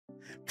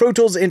Pro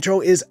Tools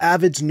Intro is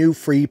Avid's new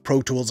free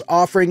Pro Tools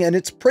offering, and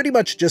it's pretty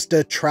much just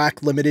a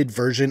track-limited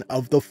version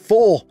of the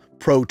full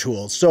Pro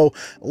Tools. So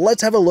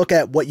let's have a look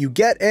at what you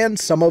get and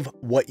some of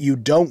what you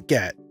don't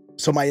get.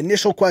 So my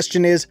initial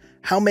question is,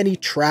 how many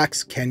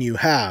tracks can you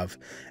have?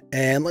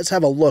 And let's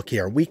have a look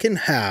here. We can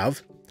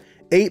have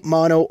 8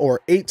 mono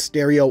or 8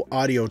 stereo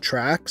audio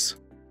tracks.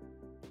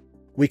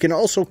 We can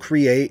also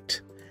create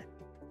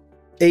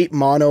 8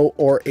 mono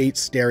or 8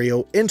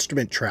 stereo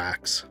instrument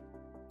tracks.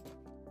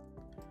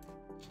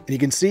 And you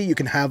can see you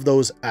can have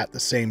those at the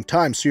same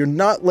time. So you're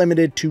not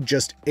limited to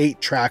just 8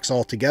 tracks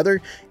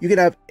altogether. You can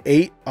have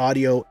 8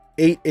 audio,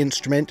 8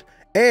 instrument,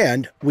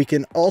 and we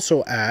can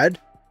also add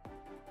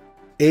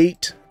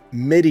 8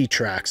 Midi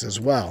tracks as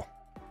well.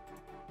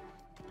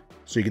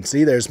 So you can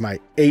see there's my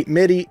 8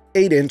 Midi,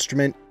 8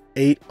 instrument,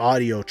 8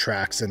 audio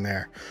tracks in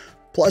there.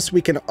 Plus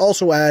we can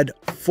also add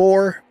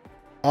 4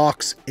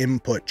 aux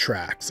input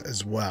tracks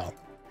as well.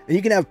 And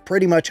you can have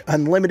pretty much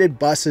unlimited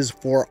buses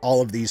for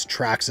all of these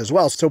tracks as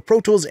well. So Pro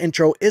Tools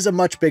Intro is a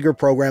much bigger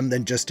program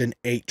than just an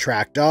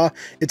 8-track DAW.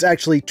 It's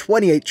actually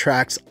 28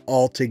 tracks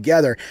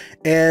altogether.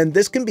 And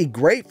this can be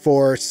great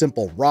for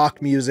simple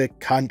rock music,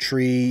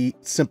 country,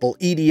 simple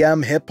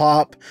EDM, hip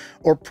hop,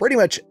 or pretty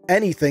much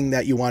anything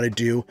that you want to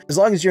do. As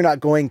long as you're not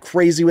going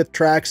crazy with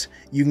tracks,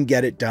 you can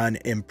get it done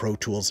in Pro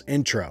Tools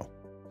Intro.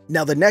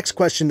 Now, the next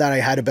question that I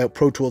had about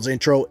Pro Tools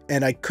Intro,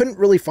 and I couldn't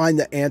really find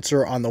the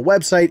answer on the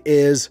website,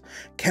 is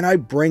can I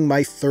bring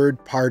my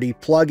third-party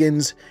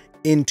plugins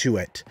into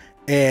it?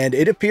 And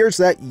it appears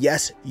that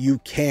yes, you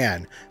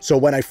can. So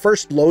when I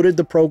first loaded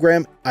the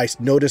program, I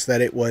noticed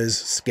that it was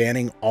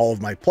scanning all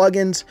of my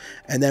plugins.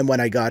 And then when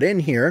I got in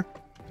here,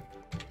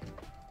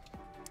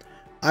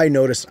 I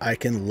noticed I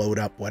can load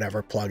up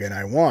whatever plugin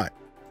I want.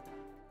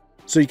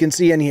 So you can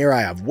see in here, I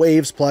have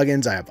Waves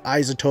plugins, I have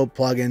Isotope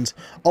plugins,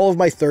 all of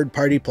my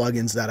third-party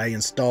plugins that I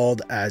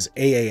installed as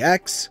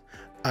AAX,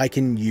 I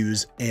can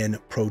use in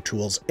Pro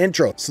Tools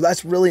Intro. So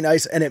that's really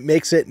nice, and it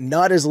makes it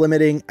not as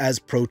limiting as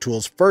Pro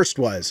Tools first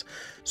was.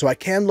 So I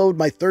can load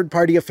my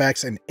third-party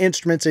effects and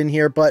instruments in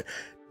here, but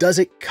does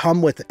it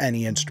come with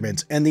any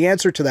instruments? And the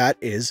answer to that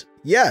is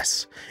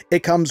yes.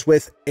 It comes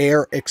with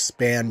Air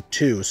Expand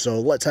 2.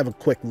 So let's have a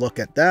quick look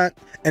at that.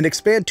 And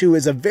Expand 2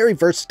 is a very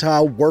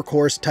versatile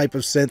workhorse type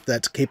of synth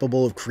that's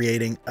capable of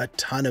creating a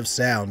ton of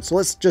sound. So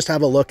let's just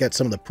have a look at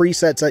some of the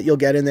presets that you'll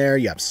get in there.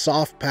 You have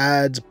soft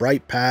pads,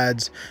 bright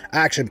pads,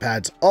 action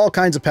pads, all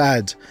kinds of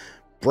pads,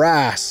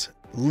 brass,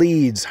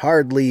 leads,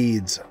 hard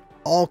leads,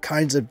 all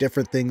kinds of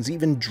different things,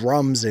 even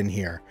drums in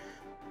here.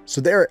 So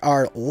there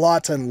are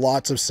lots and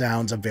lots of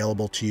sounds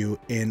available to you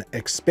in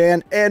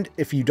Expand. And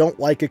if you don't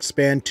like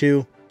Expand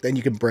 2, then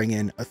you can bring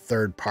in a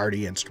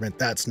third-party instrument.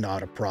 That's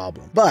not a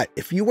problem. But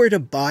if you were to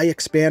buy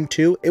Expand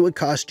 2, it would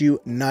cost you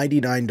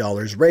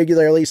 $99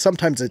 regularly.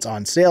 Sometimes it's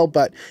on sale,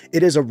 but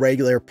it is a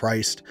regular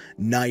priced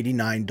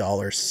 $99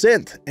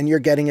 synth, and you're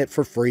getting it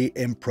for free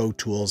in Pro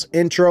Tools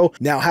Intro.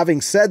 Now, having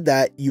said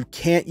that, you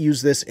can't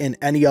use this in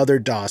any other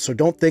DAW, so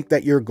don't think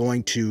that you're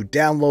going to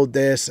download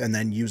this and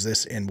then use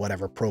this in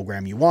whatever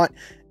program you want.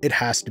 It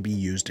has to be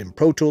used in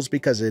Pro Tools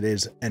because it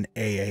is an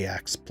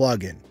AAX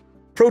plugin.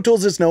 Pro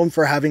Tools is known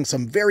for having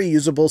some very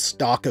usable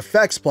stock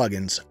effects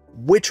plugins.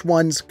 Which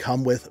ones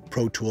come with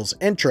Pro Tools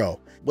Intro?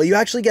 Well, you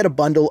actually get a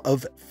bundle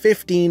of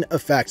 15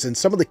 effects, and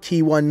some of the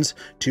key ones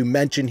to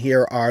mention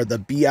here are the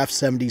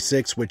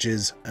BF76, which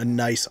is a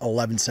nice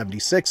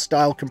 1176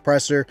 style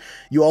compressor.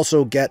 You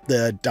also get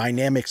the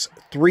Dynamics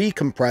 3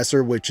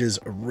 compressor, which is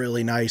a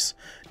really nice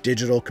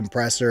digital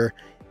compressor.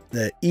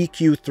 The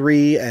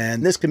EQ3,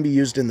 and this can be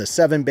used in the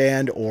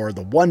 7-band or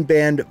the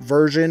 1-band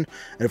version.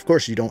 And of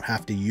course, you don't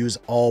have to use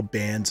all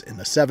bands in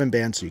the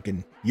 7-band, so you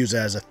can use it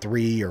as a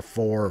 3 or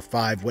 4 or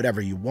 5,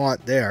 whatever you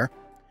want there.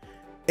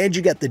 And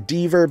you get the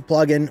Deverb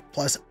plugin,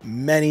 plus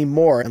many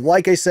more. And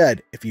like I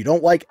said, if you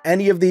don't like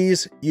any of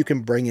these, you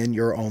can bring in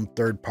your own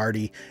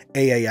third-party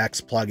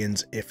AAX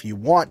plugins if you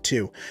want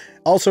to.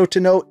 Also to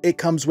note, it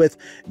comes with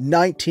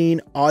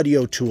 19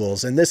 audio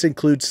tools, and this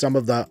includes some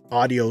of the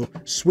audio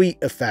suite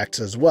effects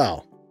as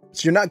well.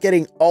 So you're not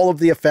getting all of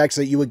the effects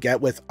that you would get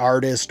with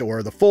Artist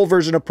or the full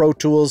version of Pro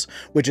Tools,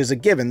 which is a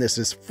given. This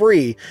is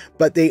free,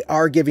 but they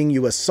are giving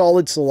you a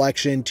solid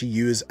selection to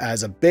use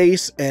as a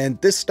base, and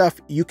this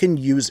stuff you can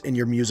use in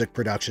your music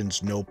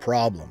productions, no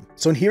problem.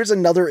 So here's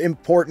another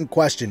important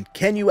question.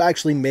 Can you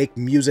actually make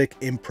music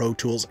in Pro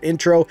Tools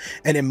Intro?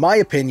 And in my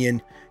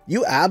opinion,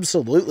 you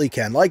absolutely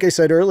can. Like I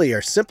said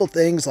earlier, simple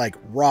things like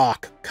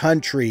rock,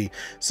 country,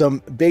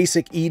 some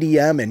basic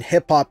EDM and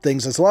hip hop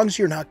things, as long as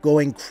you're not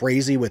going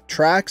crazy with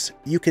tracks,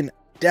 you can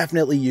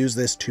definitely use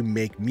this to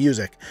make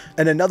music.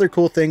 And another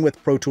cool thing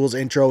with Pro Tools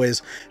Intro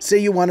is, say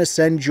you want to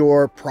send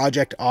your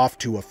project off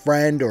to a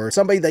friend or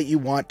somebody that you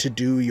want to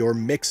do your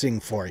mixing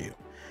for you.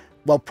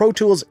 Well, Pro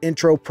Tools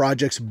Intro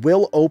projects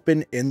will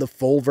open in the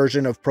full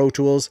version of Pro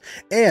Tools,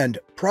 and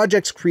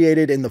projects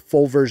created in the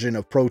full version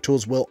of Pro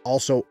Tools will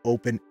also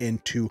open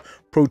into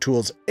Pro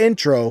Tools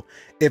Intro,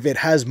 if it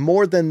has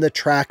more than the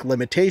track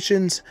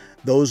limitations,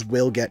 those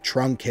will get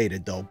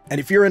truncated though. And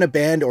if you're in a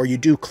band or you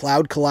do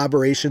cloud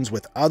collaborations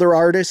with other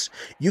artists,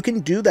 you can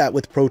do that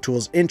with Pro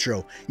Tools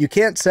Intro. You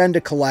can't send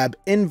a collab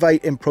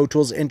invite in Pro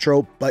Tools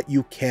Intro, but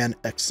you can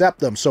accept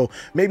them. So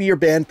maybe your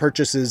band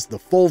purchases the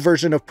full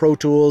version of Pro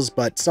Tools,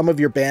 but some of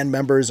your band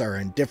members are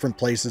in different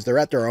places. They're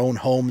at their own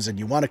homes and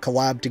you want to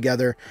collab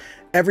together.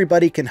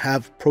 Everybody can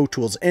have Pro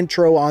Tools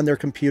Intro on their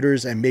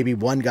computers, and maybe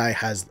one guy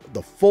has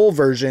the full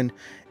version,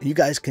 and you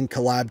guys can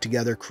collab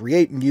together,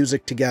 create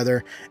music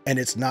together, and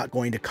it's not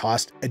going to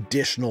cost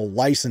additional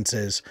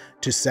licenses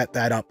to set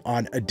that up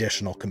on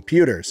additional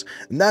computers.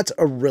 And that's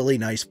a really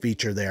nice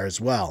feature there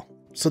as well.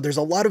 So there's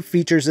a lot of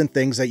features and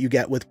things that you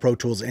get with Pro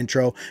Tools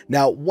Intro.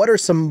 Now, what are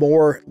some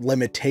more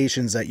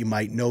limitations that you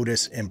might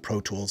notice in Pro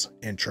Tools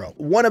Intro?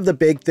 One of the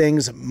big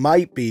things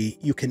might be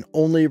you can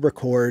only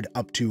record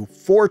up to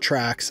 4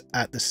 tracks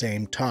at the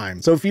same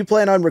time. So if you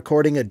plan on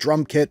recording a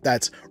drum kit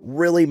that's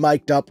really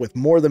mic'd up with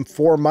more than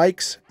 4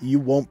 mics, you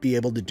won't be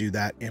able to do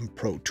that in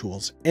Pro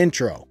Tools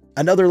Intro.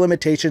 Another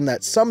limitation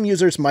that some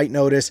users might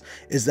notice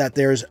is that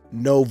there's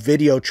no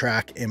video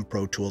track in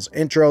Pro Tools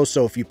Intro.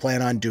 So if you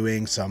plan on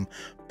doing some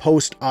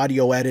post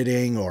audio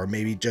editing or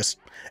maybe just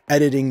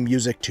editing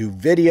music to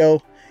video,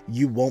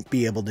 you won't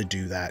be able to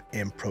do that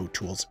in Pro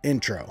Tools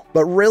Intro.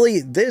 But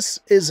really,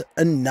 this is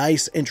a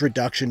nice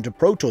introduction to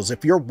Pro Tools.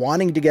 If you're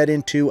wanting to get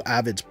into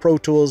Avid's Pro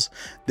Tools,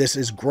 this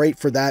is great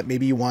for that.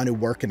 Maybe you want to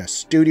work in a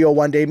studio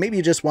one day. Maybe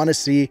you just want to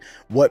see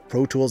what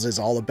Pro Tools is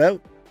all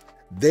about.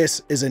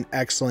 This is an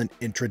excellent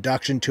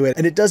introduction to it,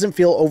 and it doesn't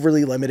feel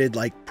overly limited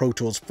like Pro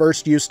Tools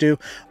first used to.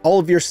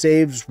 All of your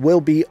saves will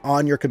be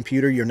on your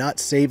computer. You're not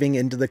saving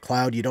into the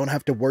cloud. You don't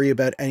have to worry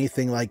about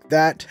anything like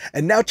that.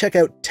 And now check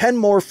out 10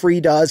 more free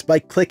DAWs by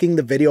clicking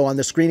the video on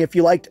the screen. If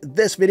you liked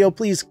this video,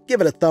 please give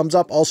it a thumbs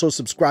up. Also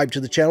subscribe to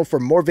the channel for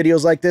more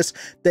videos like this.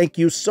 Thank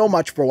you so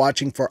much for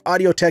watching. For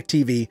Audio Tech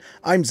TV,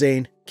 I'm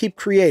Zane. Keep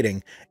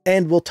creating,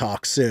 and we'll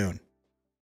talk soon.